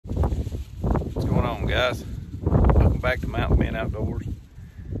on, guys? Welcome back to Mountain Men Outdoors.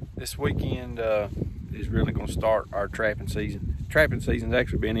 This weekend is really going to start our trapping season. Trapping season's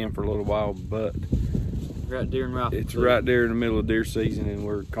actually been in for a little while, but right during rifle it's season. right there in the middle of deer season, and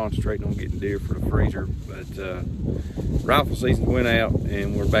we're concentrating on getting deer for the freezer. But rifle season went out,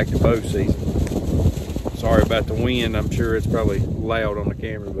 and we're back to bow season. Sorry about the wind. I'm sure it's probably loud on the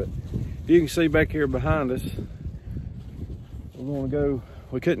camera, but if you can see back here behind us, we're going to go.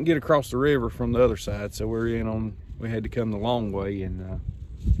 We couldn't get across the river from the other side, so we had to come the long way, and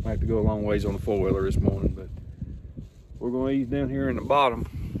we have to go a long ways on the four-wheeler this morning. But we're going to ease down here in the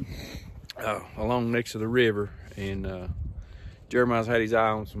bottom, along next to the river, and Jeremiah's had his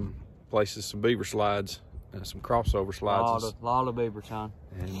eye on some places, some beaver slides, some crossover slides. A lot of beaver time.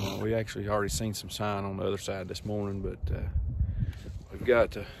 And we actually already seen some sign on the other side this morning, but we've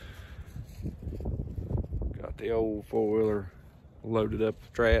got the old four-wheeler loaded up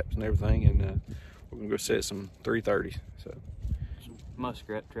with traps and everything, and we're gonna go set some 330s. So some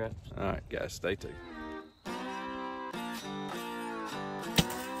muskrat traps. All right, guys, stay tuned.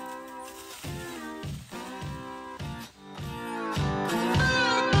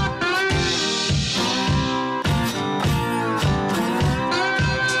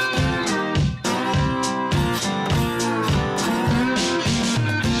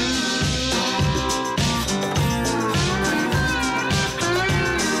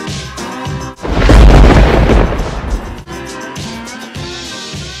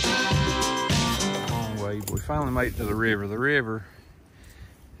 We finally made it to the river. The river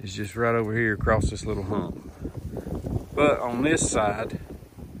is just right over here across this little hump. But on this side,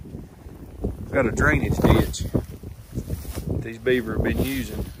 we've got a drainage ditch that these beaver have been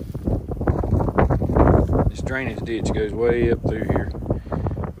using. This drainage ditch goes way up through here.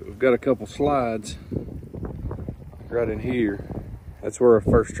 But we've got a couple slides right in here. That's where our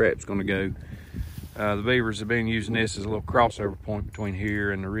first trap's gonna go. The beavers have been using this as a little crossover point between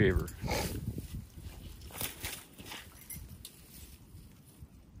here and the river.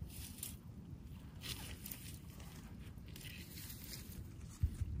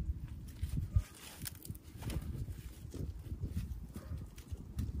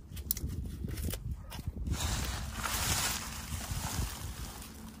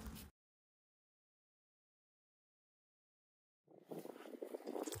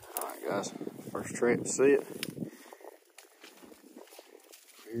 Alright guys, first trap set.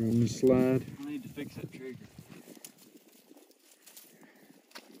 Here on this slide. I need to fix that trigger.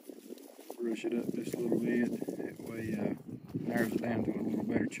 Brush it up just a little bit. That way narrows it down to a little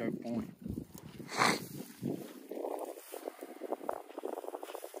better choke point.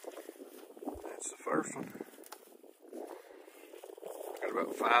 That's the first one. Got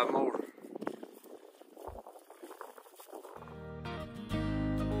about 5 more.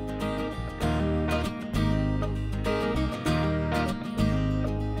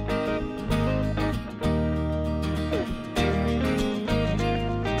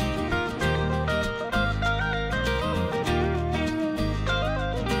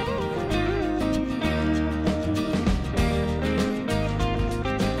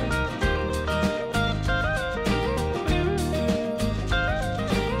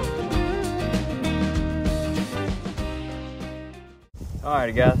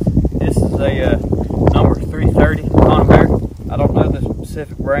 Alrighty guys, this is a number 330 Conibear. I don't know the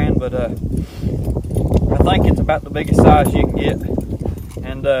specific brand, but I think it's about the biggest size you can get.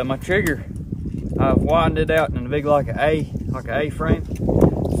 And my trigger, I've widened it out in a big like an A frame,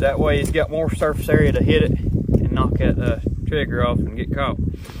 so that way it's got more surface area to hit it and knock that trigger off and get caught.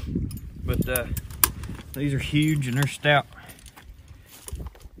 But these are huge and they're stout.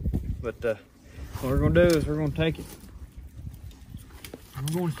 But what we're gonna do is we're gonna take it.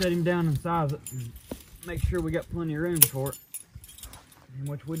 We're going to set him down and size it and make sure we got plenty of room for it,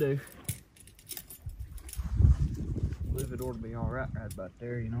 which we do. I believe it ought to be all right about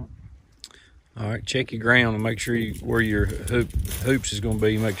there, you know. All right, check your ground and make sure where your hoops is going to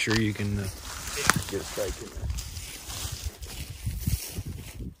be. Make sure you can get it straight in there.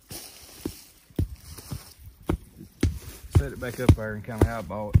 Set it back up there and kind of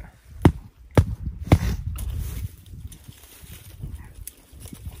eyeball it.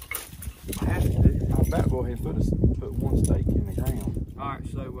 I'm about to go ahead and put one stake in the ground. Alright,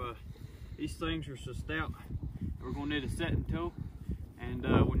 so these things are so stout, we're going to need a setting tool, and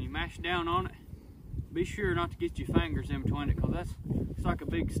when you mash down on it, be sure not to get your fingers in between it, because it's like a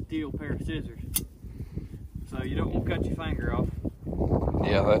big steel pair of scissors. So you don't want to cut your finger off.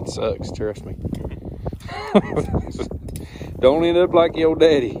 Yeah, that sucks, trust me. Don't end up like your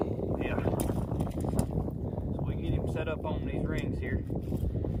daddy. Yeah. So we get him set up on these rings here.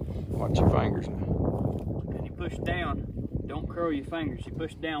 Watch your fingers now. push down. Don't curl your fingers. You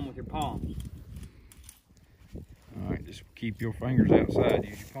push down with your palms. All right, just keep your fingers outside.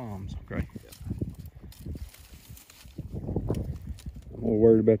 Use your palms, okay? I'm more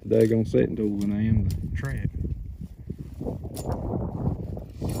worried about the daggone setting tool than I am the trap.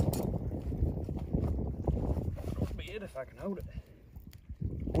 That'll be it if I can hold it.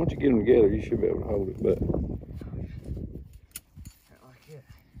 Once you get them together, you should be able to hold it, but Like that.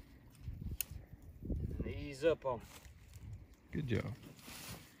 And ease up on it. good job.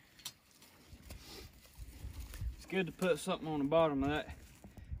 It's good to put something on the bottom of that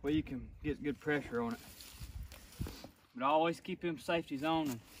where you can get good pressure on it. But always keep them safeties on,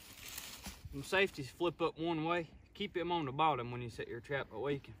 and them safeties flip up one way. Keep them on the bottom when you set your trap, that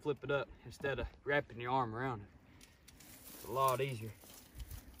way you can flip it up instead of wrapping your arm around it. It's a lot easier.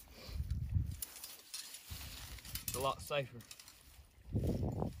 It's a lot safer.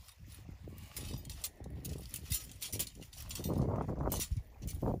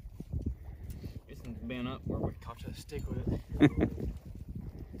 This one's been up where we caught a stick with it.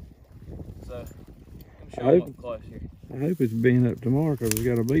 So, I'm showing up close here. I hope it's been up tomorrow because it's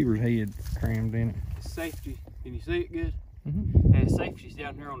got a beaver's head crammed in it. Safety, can you see it good? Mm-hmm. And safety's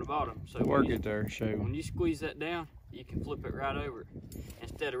down here on the bottom. So Work it there, show. When you squeeze that down, you can flip it right over it.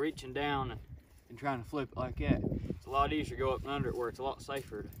 Instead of reaching down and trying to flip it like that. It's a lot easier to go up and under it where it's a lot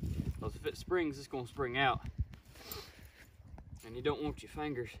safer. Because if it springs, it's going to spring out. And you don't want your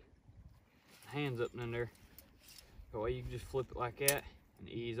fingers, hands up in there. That way you can just flip it like that and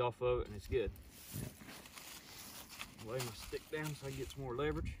ease off of it, and it's good. Lay my stick down so I get some more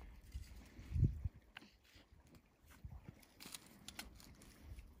leverage.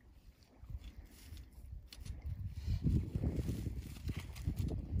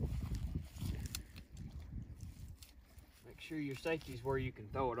 Make sure your safety's where you can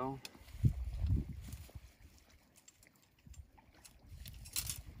throw it on.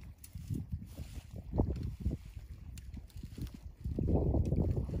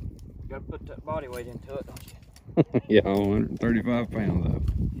 You gotta put that body weight into it, don't you? Yeah, 135 pounds though.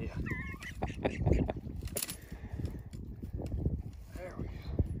 Yeah. There we go.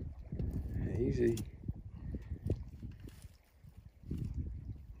 Easy.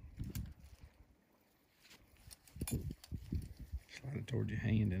 Slide it toward your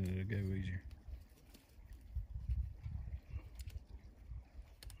hand and it'll go easier.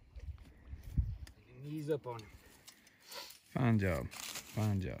 You can ease up on him. Fine job.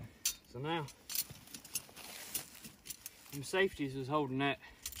 Fine job. So now, them safeties is holding that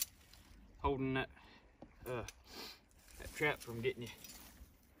trap from getting you.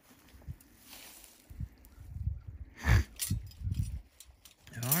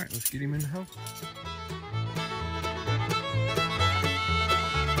 All right, let's get him in the hole.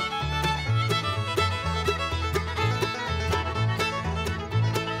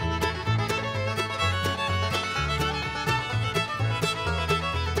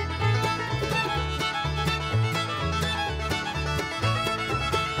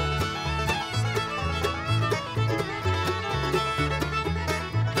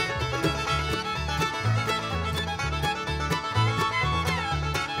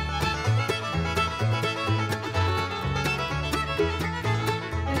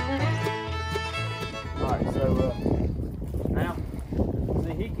 Alright, so now,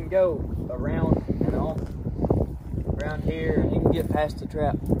 see, he can go around and on, around here, and he can get past the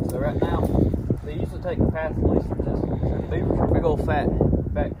trap. So right now, they usually take the path least for this. Beavers are big old fat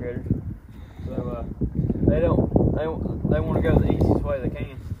critters. So they want to go the easiest way they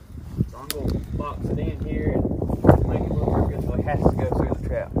can. So I'm going to box it in here and make it a little more good so he has to go through the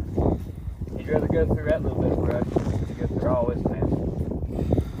trap. He'd rather go through that little bit of brush than to go through all this mess.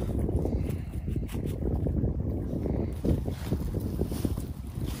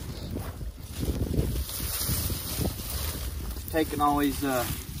 Taking all these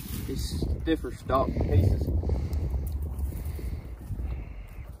stiffer stalk pieces,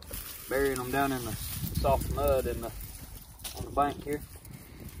 burying them down in the soft mud on the bank here.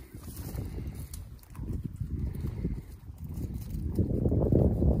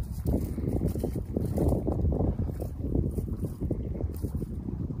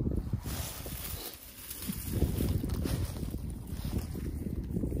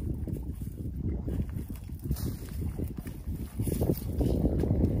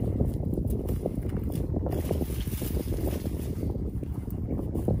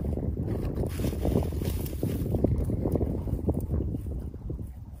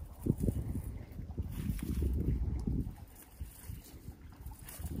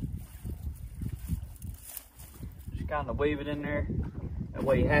 Kind of weave it in there. That That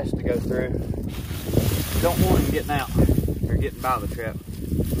way he has to go through. You don't want him getting out or getting by the trap.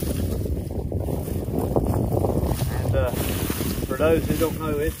 And for those who don't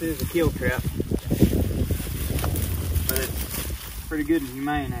know, this is a kill trap. But it's pretty good and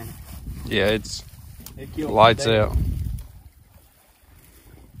humane, ain't it? Yeah, it kills lights out.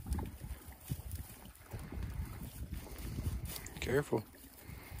 Careful.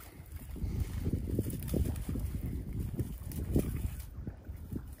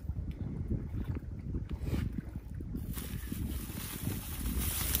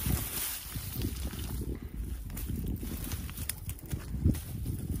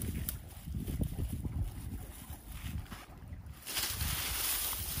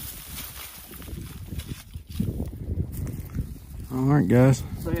 All right, guys.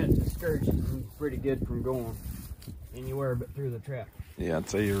 So it's discouraging pretty good from going anywhere but through the trap. Yeah, I'd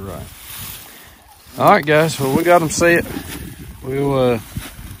say you're right. All right, guys. Well, we got them set. We'll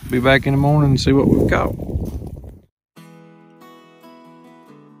be back in the morning and see what we've caught.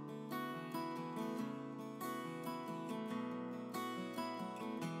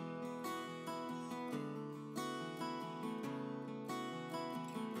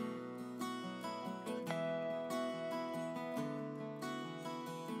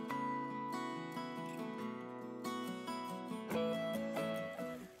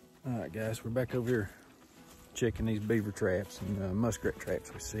 All right, guys, we're back over here checking these beaver traps and muskrat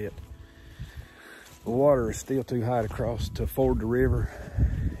traps we set. The water is still too high to cross to ford the river,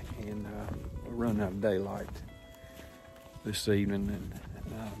 and we're running out of daylight this evening.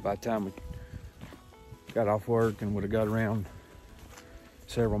 And by the time we got off work and would have got around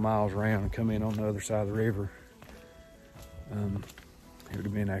several miles around and come in on the other side of the river, it would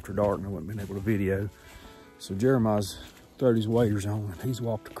have been after dark and I wouldn't have been able to video. So Jeremiah's thrown his waders on and he's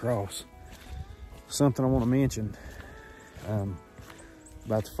walked across. Something I want to mention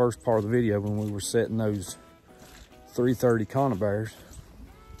about the first part of the video when we were setting those 330 Conibears,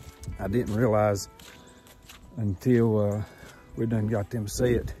 I didn't realize until we done got them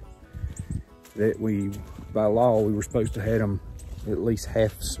set that by law, we were supposed to have them at least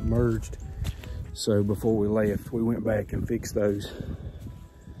half submerged. So before we left, we went back and fixed those.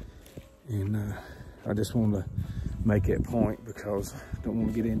 And I just wanted to make that point because I don't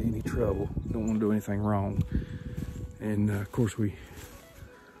want to get into any trouble, don't want to do anything wrong. And of course we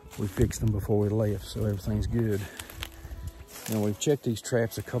fixed them before we left, so everything's good. Now we've checked these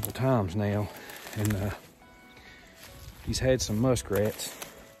traps a couple times now, and he's had some muskrats.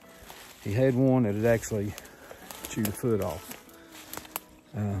 He had one that had actually chewed a foot off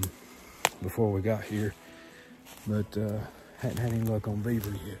before we got here, but hadn't had any luck on beaver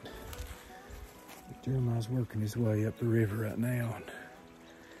yet. Jeremiah's working his way up the river right now. And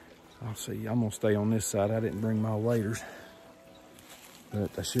I'll see. I'm gonna stay on this side. I didn't bring my waders, but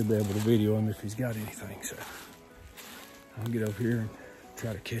I should be able to video him if he's got anything. So I'll get over here and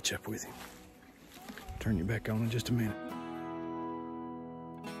try to catch up with him. Turn you back on in just a minute.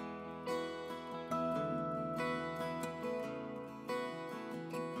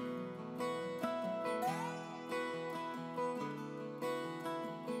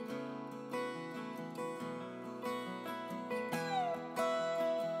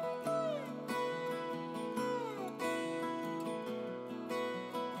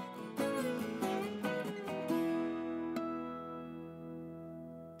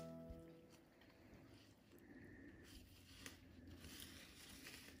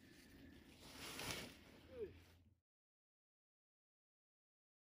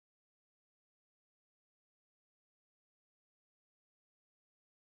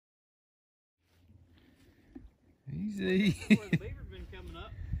 Easy. That's where the beaver's been coming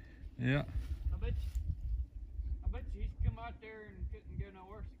up. Yeah. I bet you he's come out there and couldn't go no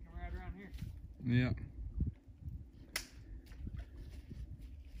worse. Come right around here. Yeah.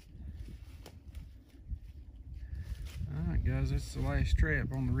 All right, guys, that's the last trap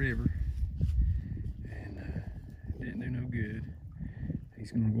on the river, and it didn't do no good.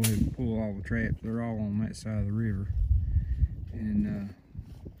 He's gonna go ahead and pull all the traps. They're all on that side of the river, and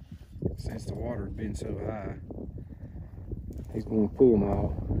since the water has been so high, he's going to pull them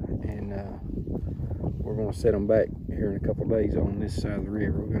all, and we're going to set them back here in a couple of days on this side of the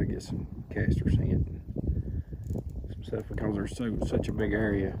river. We're going to get some casters in and some stuff because there's such a big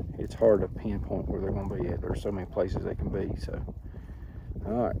area. It's hard to pinpoint where they're going to be at. There's so many places they can be. So,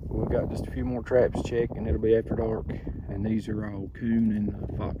 all right, we've got just a few more traps checked, and it'll be after dark. And these are all coon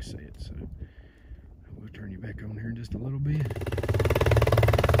and fox sets. So we'll turn you back on here in just a little bit.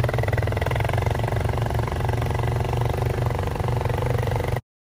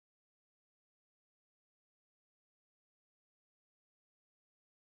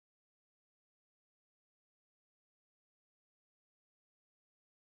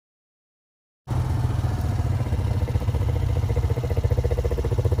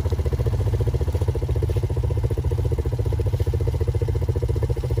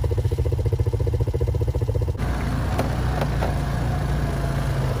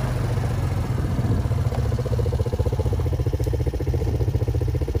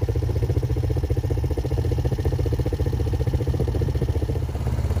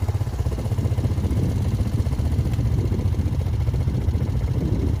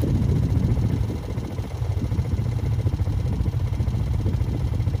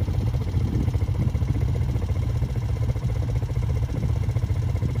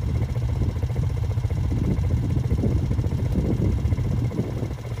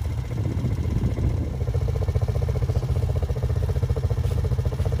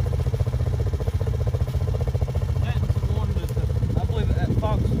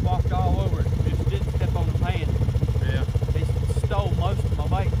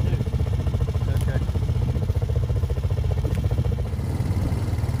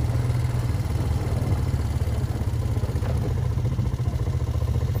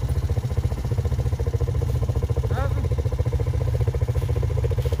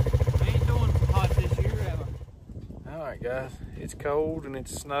 it's cold and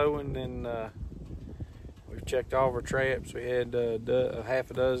it's snowing, and we've checked all of our traps. We had a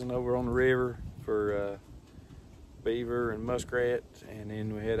half a dozen over on the river for beaver and muskrat, and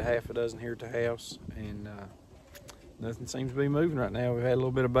then we had a half a dozen here at the house, and nothing seems to be moving right now. We've had a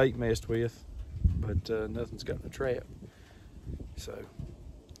little bit of bait messed with, but nothing's got in the trap. So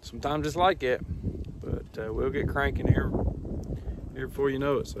sometimes it's like that, but we'll get cranking here before you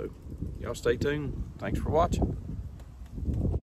know it. So y'all stay tuned. Thanks for watching.